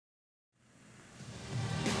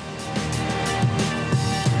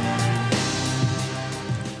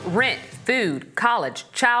Rent, food, college,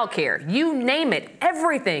 childcare, you name it,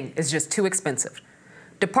 everything is just too expensive.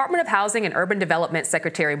 Department of Housing and Urban Development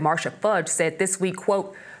Secretary Marcia Fudge said this week,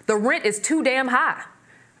 quote, "The rent is too damn high."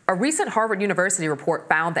 A recent Harvard University report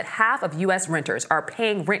found that half of U.S. renters are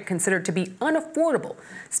paying rent considered to be unaffordable,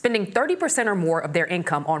 spending 30% or more of their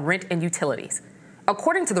income on rent and utilities.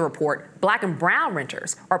 According to the report, Black and brown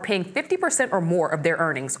renters are paying 50% or more of their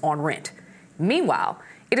earnings on rent. Meanwhile,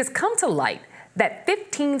 it has come to light that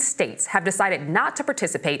 15 states have decided not to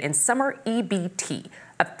participate in Summer EBT,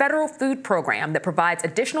 a federal food program that provides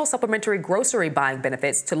additional supplementary grocery buying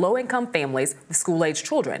benefits to low-income families with school-aged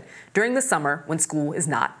children during the summer when school is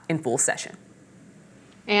not in full session.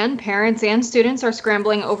 And parents and students are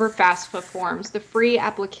scrambling over FAFSA forms. The free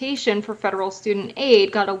application for federal student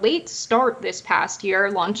aid got a late start this past year,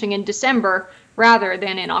 launching in December rather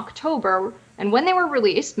than in October. And when they were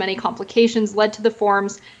released, many complications led to the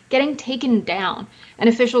forms getting taken down. And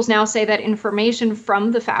officials now say that information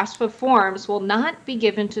from the FAFSA forms will not be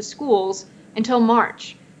given to schools until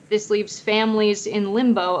March. This leaves families in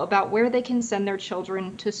limbo about where they can send their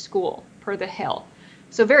children to school, per The Hill.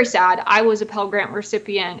 So very sad. I was a Pell Grant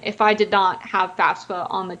recipient. If I did not have FAFSA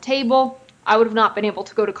on the table, I would have not been able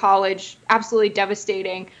to go to college. Absolutely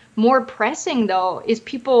devastating. More pressing, though, is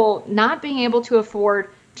people not being able to afford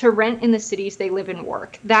to rent in the cities they live and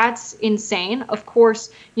work. That's insane. Of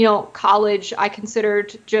course, college, I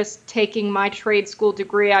considered just taking my trade school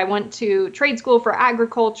degree. I went to trade school for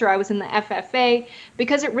agriculture. I was in the FFA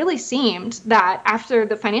because it really seemed that after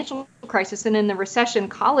the financial crisis and in the recession,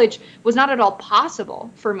 college was not at all possible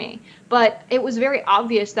for me. But it was very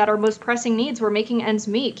obvious that our most pressing needs were making ends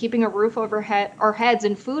meet, keeping a roof over our heads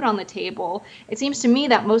and food on the table. It seems to me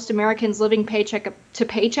that most Americans living paycheck to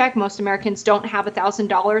paycheck, most Americans don't have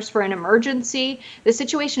 $1,000 for an emergency. The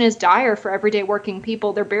situation is dire for everyday working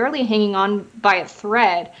people. They're barely hanging on by a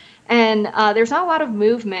thread. And there's not a lot of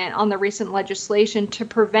movement on the recent legislation to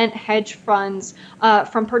prevent hedge funds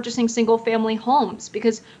from purchasing single-family homes,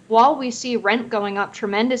 because while we see rent going up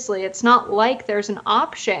tremendously, it's not like there's an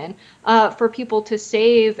option for people to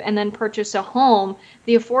save and then purchase a home.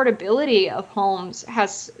 The affordability of homes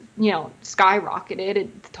has skyrocketed.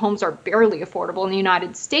 Homes are barely affordable in the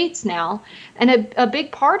United States now. And a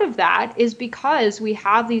big part of that is because we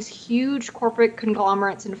have these huge corporate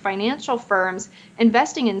conglomerates and financial firms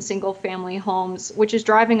investing in single-family homes, which is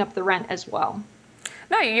driving up the rent as well.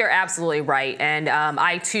 No, you're absolutely right. And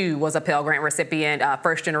I, too, was a Pell Grant recipient,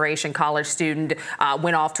 first-generation college student,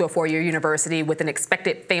 went off to a four-year university with an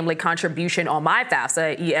expected family contribution on my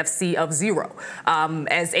FAFSA, EFC of 0.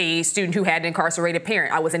 As a student who had an incarcerated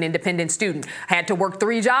parent, I was an independent student, had to work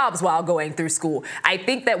 3 jobs while going through school. I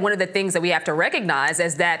think that one of the things that we have to recognize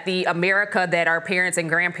is that the America that our parents and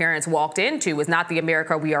grandparents walked into is not the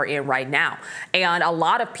America we are in right now. And a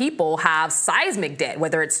lot of people have seismic debt,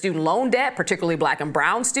 whether it's student loan debt, particularly Black and brown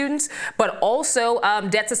students, but also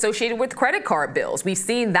debts associated with credit card bills. We've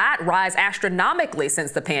seen that rise astronomically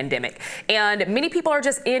since the pandemic. And many people are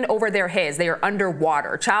just in over their heads. They are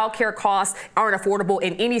underwater. Child care costs aren't affordable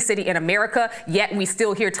in any city in America, yet we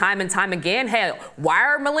still hear time and time again, hey, why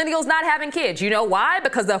are millennials not having kids? You know why?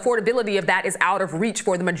 Because the affordability of that is out of reach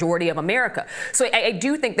for the majority of America. So I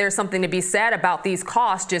do think there's something to be said about these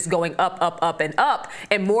costs just going up,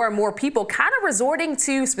 and more people kind of resorting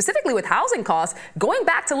to, specifically with housing costs, going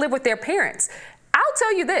back to live with their parents. I'll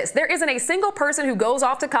tell you this, there isn't a single person who goes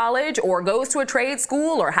off to college or goes to a trade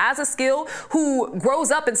school or has a skill who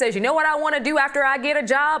grows up and says, you know what I want to do after I get a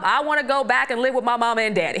job? I want to go back and live with my mama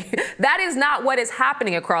and daddy. That is not what is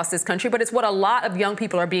happening across this country, but it's what a lot of young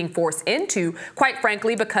people are being forced into, quite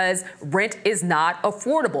frankly, because rent is not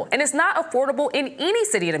affordable. And it's not affordable in any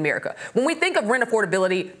city in America. When we think of rent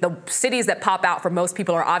affordability, the cities that pop out for most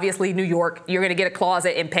people are obviously New York. You're going to get a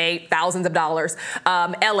closet and pay thousands of dollars.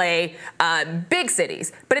 LA, big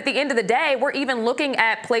cities. But at the end of the day, we're even looking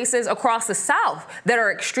at places across the South that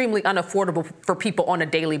are extremely unaffordable for people on a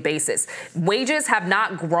daily basis. Wages have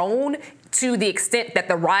not grown to the extent that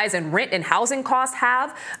the rise in rent and housing costs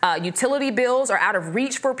have. Utility bills are out of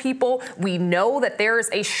reach for people. We know that there is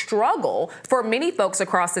a struggle for many folks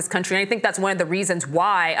across this country. And I think that's one of the reasons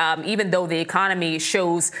why, even though the economy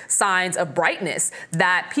shows signs of brightness,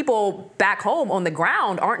 that people back home on the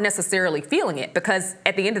ground aren't necessarily feeling it, because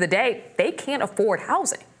at the end of the day, they can't afford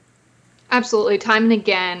housing. Absolutely. Time and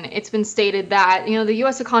again, it's been stated that, the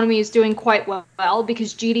U.S. economy is doing quite well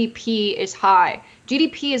because GDP is high.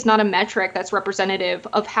 GDP is not a metric that's representative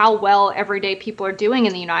of how well everyday people are doing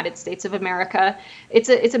in the United States of America. It's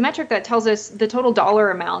a metric that tells us the total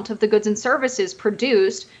dollar amount of the goods and services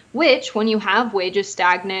produced, which, when you have wages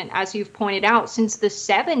stagnant, as you've pointed out, since the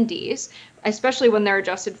 70s, especially when they're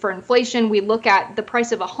adjusted for inflation, we look at the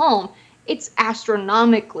price of a home. It's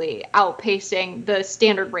astronomically outpacing the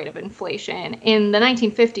standard rate of inflation. In the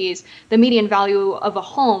 1950s, the median value of a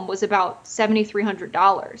home was about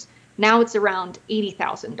 $7,300. Now it's around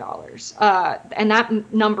 $80,000. And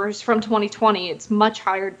that number is from 2020. It's much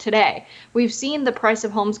higher today. We've seen the price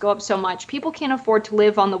of homes go up so much. People can't afford to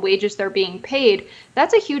live on the wages they're being paid.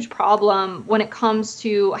 That's a huge problem when it comes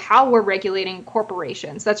to how we're regulating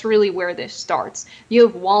corporations. That's really where this starts. You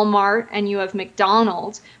have Walmart and you have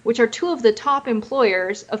McDonald's, which are two of the top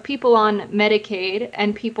employers of people on Medicaid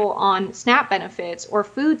and people on SNAP benefits or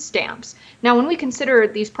food stamps. Now, when we consider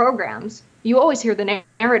these programs, you always hear the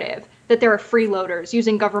narrative that there are freeloaders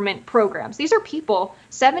using government programs. These are people,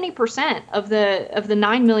 70% of the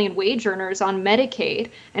 9 million wage earners on Medicaid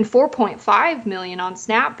and 4.5 million on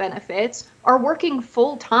SNAP benefits are working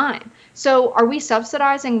full time. So are we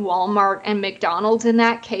subsidizing Walmart and McDonald's in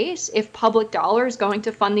that case if public dollars going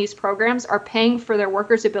to fund these programs are paying for their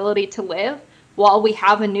workers' ability to live while we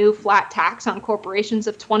have a new flat tax on corporations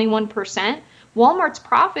of 21%? Walmart's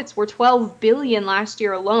profits were $12 billion last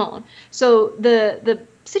year alone. So the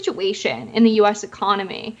situation in the U.S.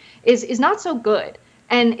 economy is not so good.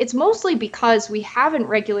 And it's mostly because we haven't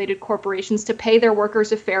regulated corporations to pay their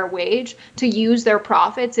workers a fair wage, to use their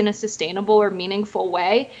profits in a sustainable or meaningful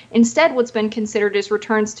way. Instead, what's been considered is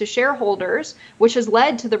returns to shareholders, which has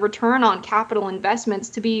led to the return on capital investments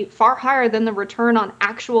to be far higher than the return on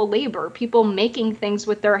actual labor, people making things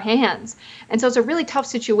with their hands. And so it's a really tough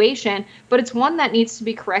situation, but it's one that needs to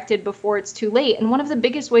be corrected before it's too late. And one of the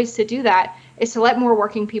biggest ways to do that is to let more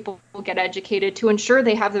working people get educated, to ensure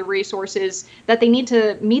they have the resources that they need to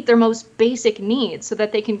meet their most basic needs so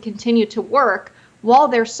that they can continue to work while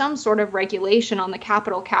there's some sort of regulation on the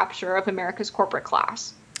capital capture of America's corporate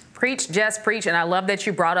class. Preach, Jess, preach. And I love that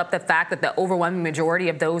you brought up the fact that the overwhelming majority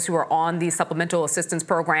of those who are on these supplemental assistance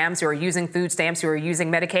programs, who are using food stamps, who are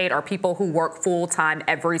using Medicaid, are people who work full time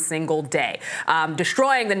every single day,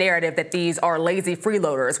 destroying the narrative that these are lazy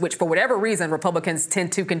freeloaders, which for whatever reason, Republicans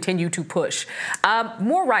tend to continue to push.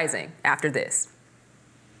 More rising after this.